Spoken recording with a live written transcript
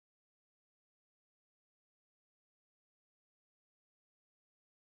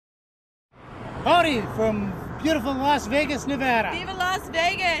Howdy from beautiful Las Vegas, Nevada. Viva Las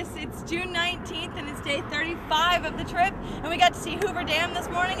Vegas! It's June 19th and it's day 35 of the trip, and we got to see Hoover Dam this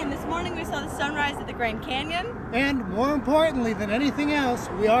morning, and this morning we saw the sunrise at the Grand Canyon. And more importantly than anything else,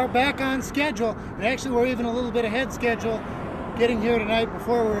 we are back on schedule, and actually we're even a little bit ahead schedule getting here tonight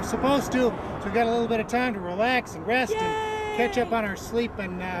before we were supposed to, so we got a little bit of time to relax and rest. Yay! And catch up on our sleep,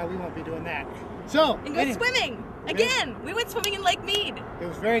 and we won't be doing that. So, And go swimming! Again! We went swimming in Lake Mead. It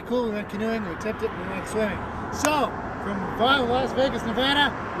was very cool. We went canoeing, we tipped it, and we went swimming. So, from Las Vegas,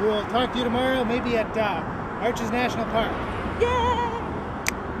 Nevada, we will talk to you tomorrow, maybe at Arches National Park. Yay!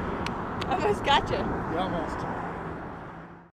 Almost got you. You almost.